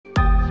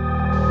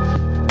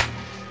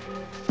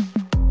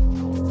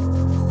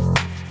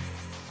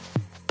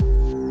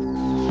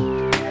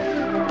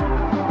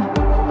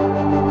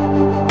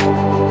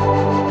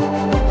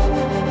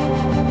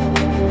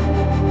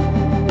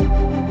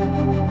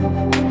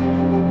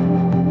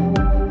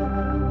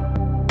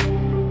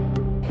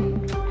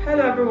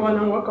everyone,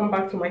 and welcome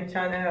back to my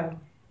channel.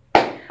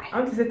 I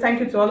want to say thank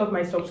you to all of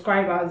my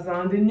subscribers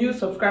and the new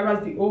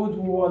subscribers, the old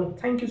one.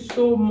 Thank you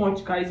so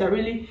much, guys. I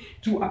really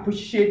do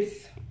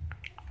appreciate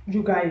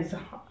you guys.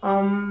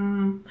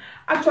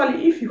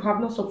 Actually, if you have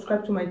not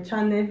subscribed to my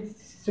channel,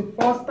 this is your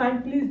first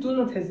time, please do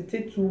not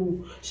hesitate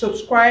to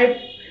subscribe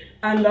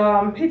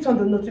and hit on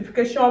the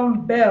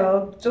notification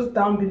bell just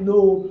down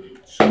below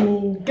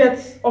to get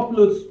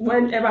uploads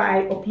whenever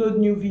I upload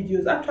new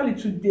videos. Actually,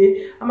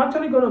 today I'm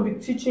actually going to be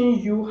teaching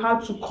you how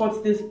to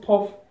cut this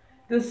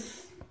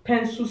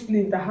pencil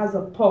sleeve that has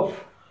a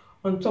puff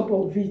on top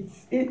of it.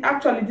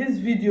 Actually, this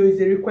video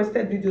is a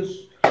requested video.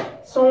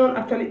 Someone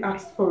actually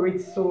asked for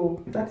it,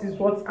 so that is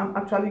what I'm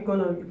actually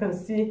gonna, you can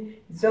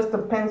see it's just a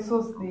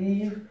pencil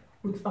sleeve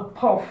with a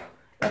puff.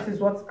 That is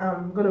what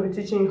I'm gonna be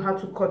teaching you how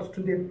to cut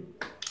today.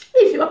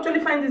 If you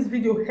actually find this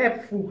video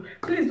helpful,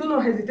 please do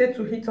not hesitate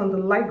to hit on the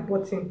like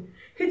button.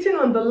 Hitting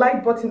on the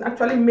like button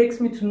actually makes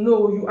me to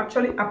know you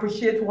actually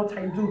appreciate what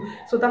I do.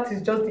 So that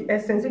is just the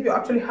essence. If you're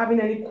actually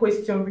having any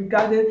question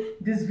regarding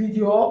this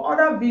video or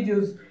other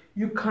videos,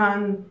 you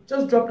can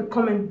just drop a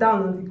comment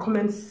down in the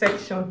comment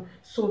section.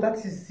 So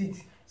that is it.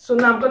 So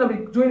now I'm going to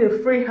be doing a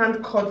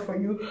freehand cut for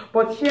you.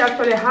 But here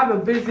actually I have a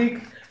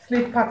basic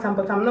sleeve pattern,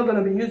 but I'm not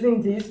going to be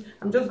using this.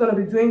 I'm just going to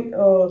be doing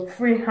a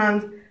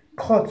freehand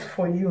cut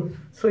for you.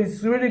 So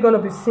it's really going to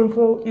be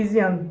simple, easy,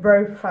 and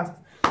very fast.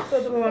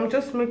 So I'm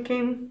just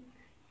making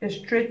a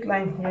straight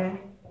line here.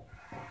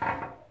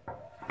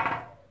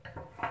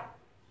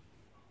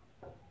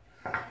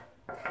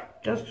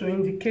 Just to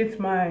indicate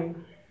my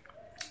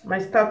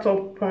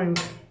startup point.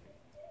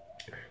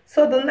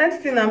 So the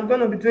next thing I'm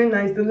going to be doing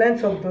now is the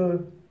length of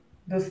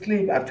the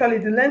sleeve. Actually,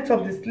 the length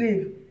of the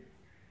sleeve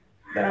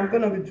that I'm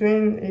going to be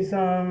doing is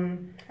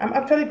I'm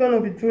actually going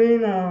to be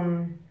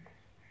doing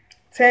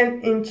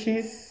 10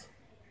 inches.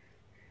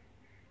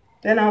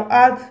 Then I'll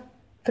add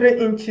 3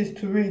 inches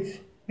to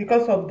it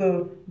because of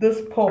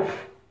this puff,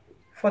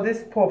 for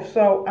this puff.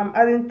 So I'm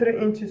adding 3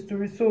 inches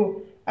to it.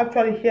 So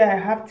actually here I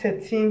have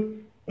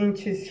 13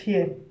 inches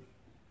here.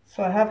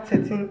 So I have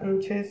 13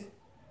 inches.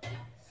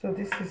 So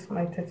this is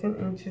my 13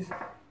 inches.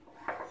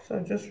 So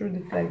I just roll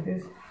it like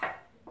this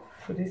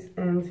to this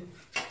end.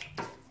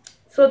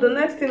 So the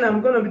next thing I'm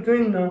going to be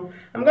doing now,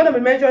 I'm going to be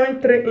measuring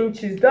 3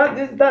 inches.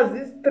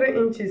 This 3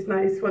 inches now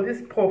is for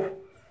this puff.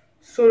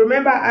 So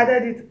remember I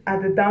added it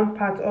at the down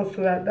part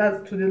also,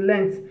 that's to the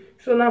length.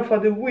 So now for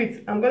the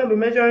width, I'm going to be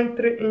measuring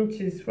 3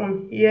 inches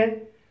from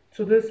here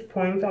to this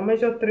point. I'll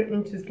measure 3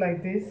 inches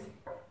like this.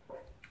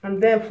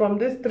 And then from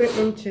this 3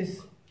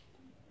 inches,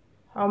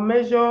 I'll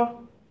measure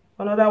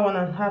another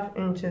 1.5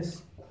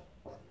 inches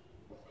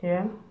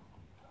here.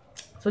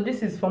 So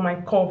this is for my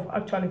cuff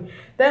actually.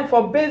 Then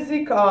for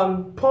basic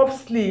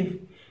puff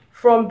sleeve,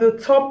 from the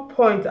top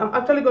point, I'm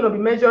actually going to be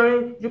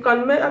measuring. You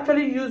can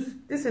actually use,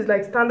 this is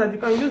like standard, you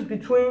can use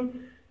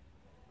between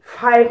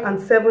 5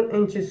 and 7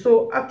 inches.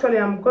 So actually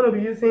I'm going to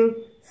be using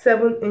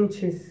 7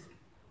 inches.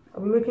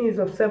 I'll be making use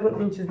of 7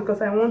 inches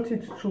because I want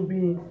it to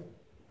be,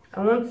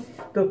 I want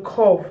the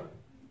curve,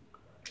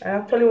 I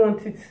actually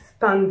want it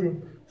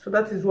standing. So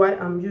that is why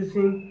I'm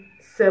using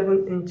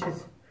 7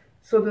 inches.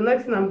 So the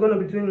next thing I'm going to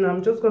be doing now,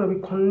 I'm just going to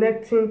be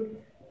connecting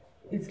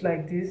it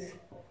like this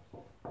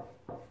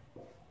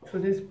to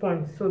this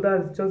point. So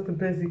that's just the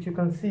basic, you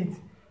can see it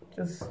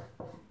just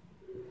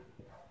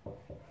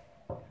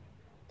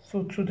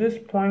so to this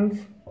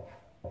point.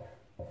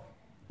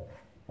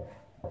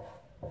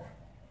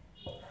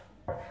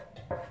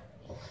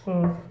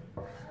 So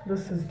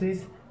this is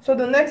this. So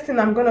the next thing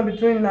I'm going to be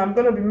doing now, I'm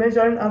going to be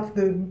measuring out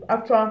the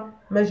actual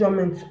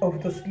measurement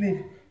of the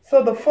sleeve.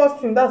 So the first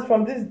thing, that's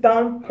from this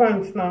down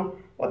point now,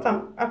 what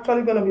I'm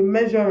actually going to be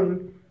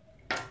measuring.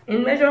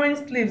 In measuring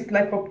sleeves,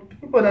 like for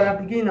people that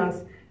are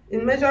beginners,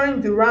 in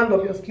measuring the round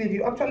of your sleeve,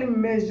 you actually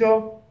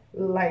measure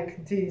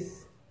like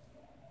this.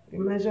 You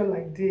measure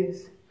like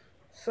this.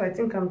 So I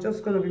think I'm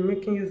just going to be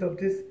making use of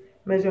this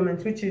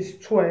measurement, which is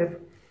 12.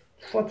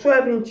 For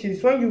 12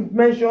 inches, when you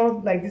measure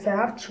like this, I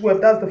have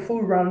 12, that's the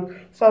full round.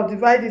 So I'll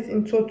divide it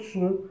into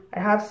 2. I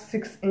have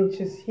 6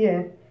 inches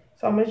here.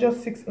 So I'll measure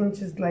 6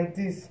 inches like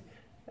this.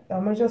 I'll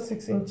measure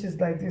 6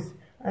 inches like this.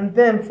 And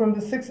then from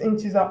the 6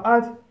 inches, I'll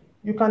add,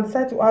 you can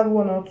decide to add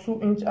 1 or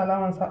 2 inch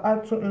allowance. I'll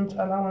add 2 inch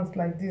allowance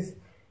like this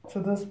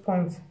to this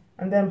point.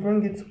 And then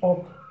bring it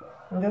up.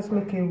 And just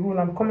make a rule.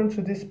 I'm coming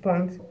to this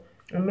point.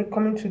 I'm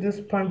coming to this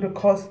point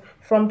because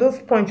from this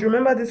point, you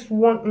remember this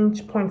 1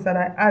 inch point that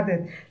I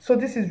added. So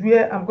this is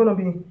where I'm going to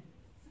be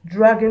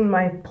dragging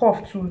my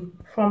puff to.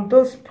 From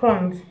this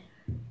point,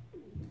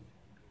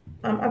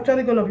 I'm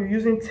actually going to be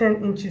using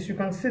 10 inches. You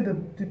can see the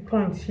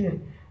point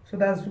here. So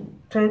that's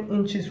 10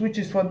 inches, which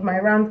is for my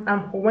round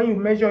armhole. When you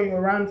measure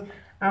your round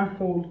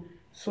armhole,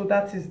 so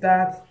that is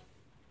that.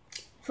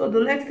 So the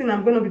next thing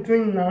I'm going to be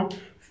doing now,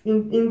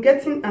 in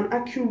getting an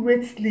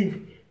accurate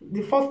sleeve,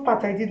 the first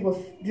part I did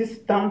was this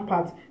down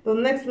part. The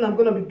next thing I'm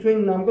going to be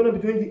doing now, I'm going to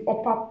be doing the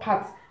upper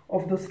part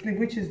of the sleeve,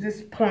 which is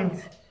this point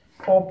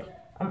up.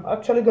 I'm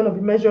actually going to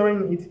be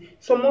measuring it.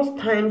 So most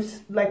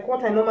times, like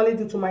what I normally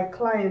do to my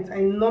clients,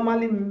 I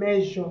normally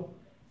measure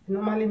you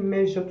normally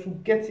measure to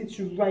get it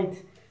right.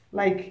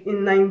 Like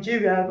in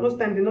Nigeria, most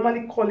times they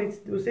normally call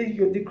it, they'll say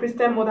you're the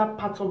Christian mother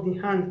part of the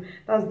hand.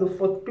 That's the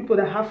for people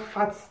that have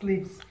fat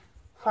sleeves,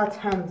 fat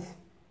hands.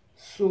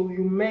 So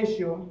you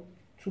measure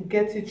to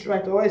get it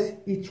right, or else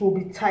it will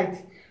be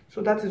tight.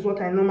 So that is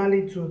what I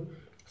normally do.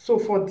 So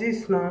for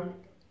this now,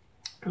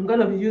 I'm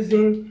gonna be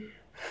using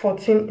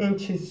 14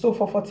 inches. So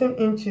for 14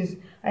 inches,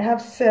 I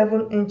have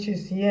 7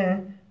 inches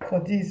here for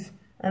this.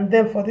 And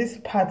then for this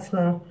part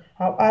now,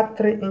 I'll add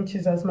 3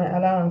 inches as my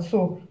allowance.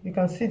 So you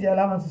can see the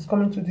allowance is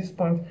coming to this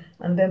point,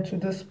 and then to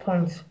this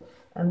point,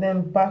 and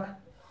then back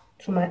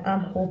to my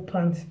armhole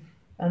point,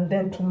 and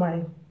then to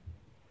my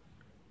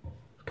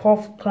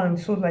puff point.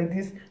 So like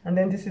this, and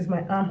then this is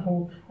my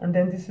armhole, and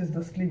then this is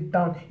the sleeve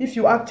down. If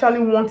you actually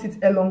want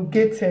it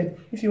elongated,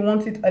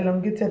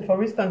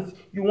 for instance,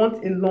 you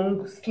want a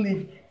long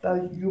sleeve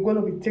that you're going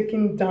to be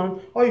taking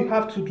down, all you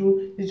have to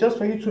do is just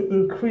for you to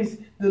increase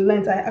the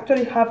length. I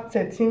actually have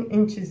 13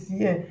 inches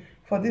here.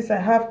 For this I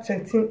have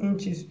 13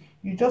 inches.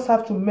 You just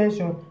have to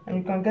measure, and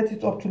you can get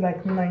it up to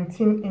like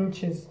 19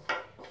 inches.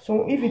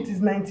 So if it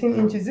is 19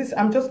 inches, this,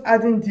 I'm just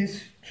adding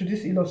this to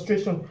this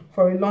illustration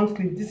for a long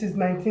sleeve. This is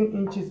 19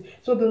 inches.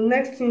 So the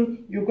next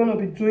thing you're going to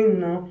be doing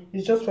now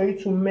is just for you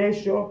to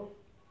measure.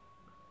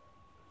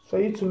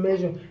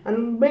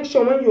 And make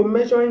sure when you're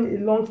measuring a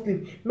long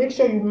sleeve, make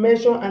sure you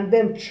measure and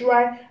then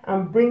try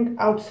and bring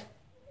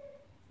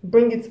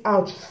it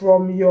out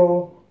from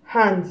your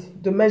hand,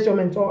 the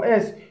measurement, or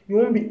else you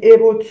won't be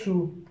able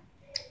to,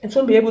 it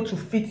won't be able to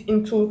fit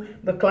into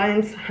the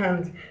client's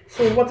hand.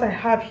 So what I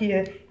have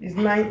here is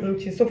 9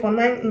 inches. So for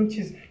 9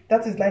 inches,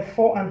 that is like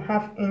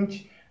 4.5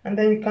 inch. And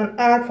then you can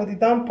add, for the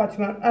down part,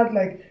 you can add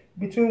like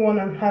between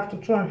 1.5 to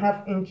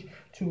 2.5 inch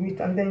to it.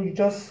 And then you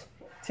just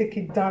take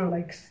it down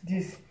like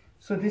this.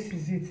 So this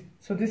is it.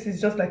 So this is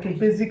just like a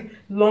basic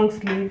long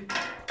sleeve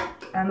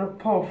and a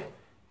puff.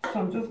 So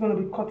I'm just going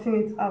to be cutting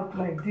it out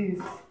like this.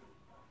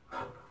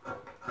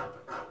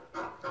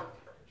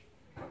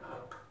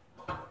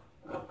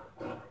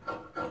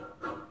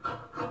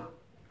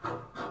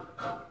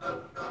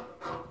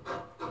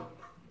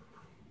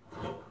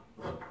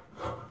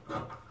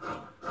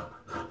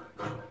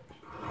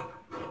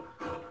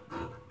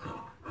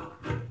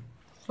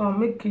 So I'll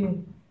make a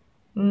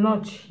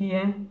notch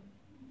here.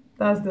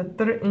 That's the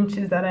 3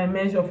 inches that I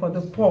measure for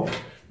the puff.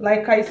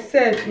 Like I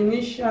said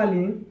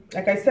initially,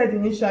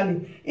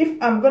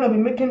 if I'm gonna be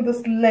making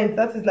this length,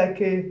 that is like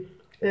an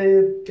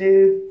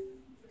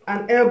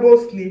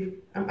elbow sleeve,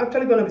 I'm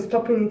actually gonna be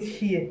stopping it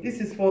here. This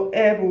is for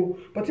elbow,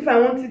 but if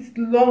I want it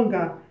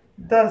longer,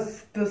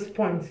 that's this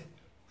point.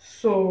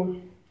 So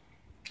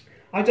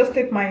I'll just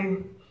take my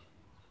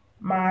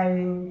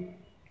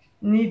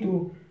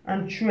needle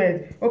and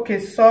thread. Okay,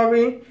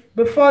 sorry,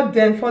 before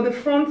then, for the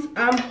front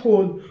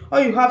armhole,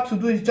 all you have to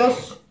do is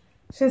just,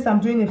 since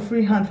I'm doing a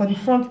free hand, for the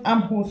front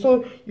armhole,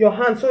 so your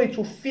hand, so it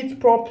will fit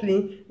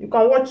properly. You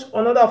can watch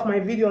another of my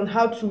video on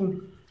how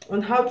to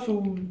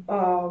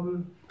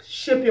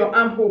shape your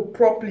armhole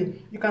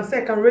properly. You can see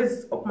I can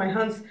raise up my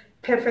hands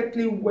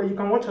perfectly well. You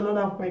can watch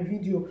another of my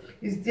video.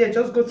 It's there.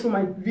 Just go through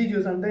my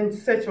videos and then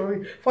search for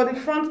it. For the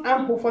front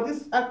armhole, for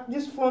this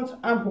front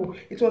armhole,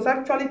 it was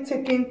actually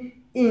taken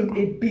in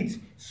a bit.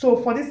 So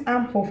for this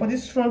armhole, for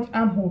this front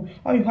armhole,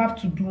 all you have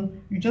to do,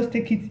 you just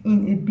take it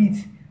in a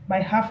bit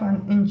by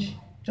 1/2 inch,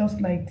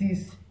 just like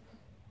this,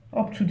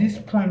 up to this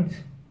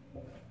point,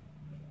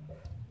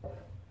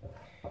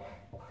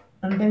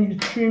 and then you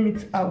trim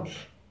it out,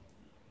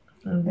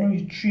 and then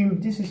you trim.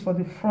 This is for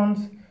the front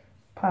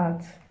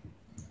part,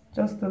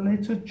 just a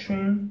little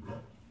trim,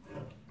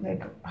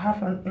 like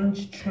 1/2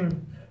 inch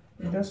trim.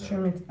 You just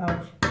trim it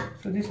out.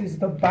 So this is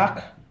the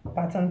back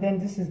part, and then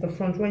this is the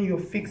front when you're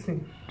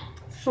fixing.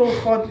 So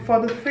for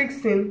the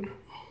fixing,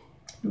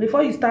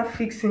 before you start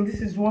fixing,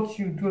 this is what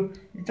you do.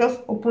 You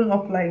just open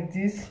up like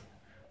this.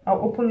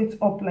 I'll open it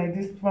up like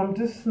this from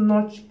this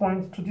notch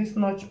point to this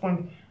notch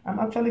point. I'm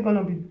actually going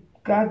to be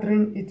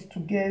gathering it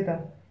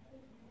together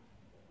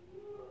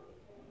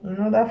in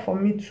order for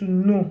me to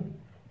know,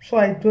 so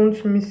I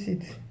don't miss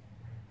it.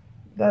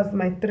 That's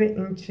my 3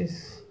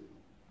 inches.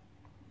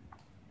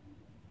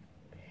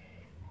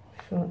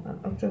 So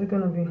I'm actually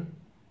going to be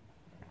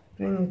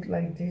doing it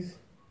like this.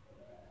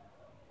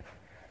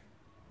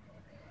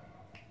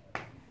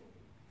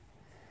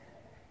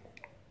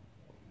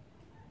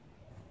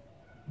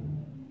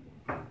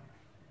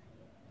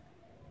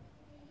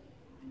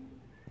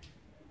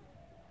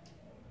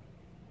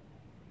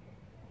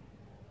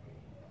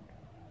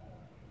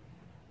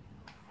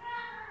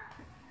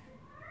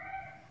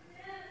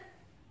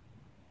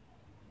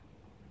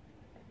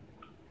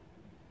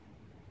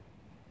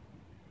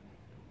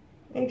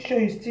 Make sure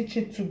you stitch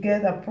it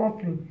together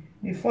properly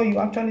before you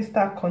actually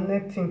start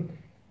connecting,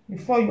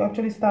 before you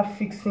actually start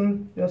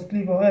fixing your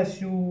sleeve, or else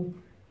you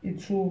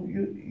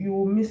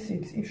will miss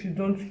it if you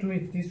don't do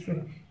it this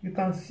way. You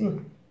can see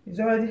it's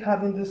already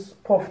having this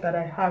puff that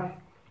I have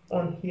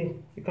on here.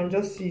 You can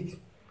just see it.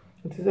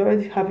 It is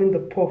already having the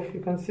puff. You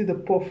can see the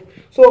puff.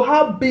 So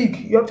how big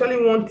you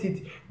actually want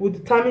it will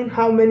determine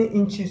how many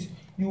inches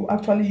you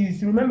actually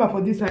use. Remember,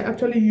 for this I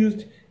actually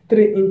used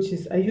 3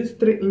 inches. I used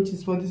 3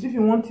 inches for this. If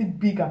you want it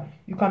bigger,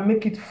 you can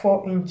make it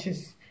 4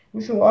 inches.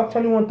 If you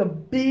actually want a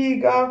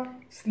bigger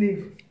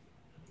sleeve,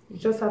 you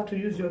just have to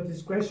use your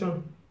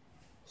discretion.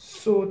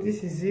 So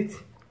this is it.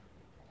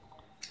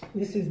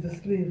 This is the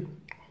sleeve.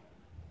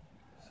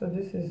 So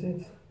this is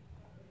it.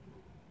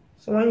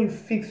 So when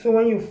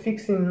you're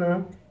fixing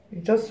now,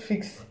 you just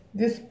fix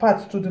this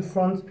part to the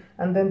front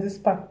and then this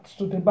part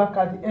to the back.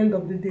 At the end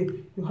of the day,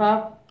 you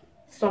have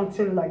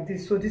something like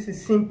this. So this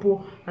is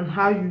simple and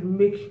how you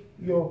make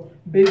your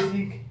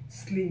basic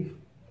sleeve,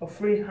 a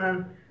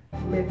freehand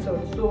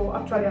method. So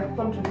actually I've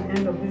come to the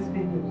end of this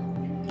video.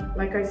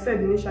 Like I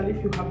said initially,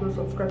 if you have not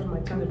subscribed to my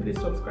channel, please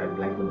subscribe,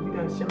 like the video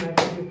and share my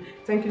video.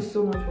 Thank you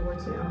so much for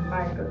watching, and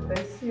bye. God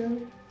bless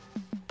you.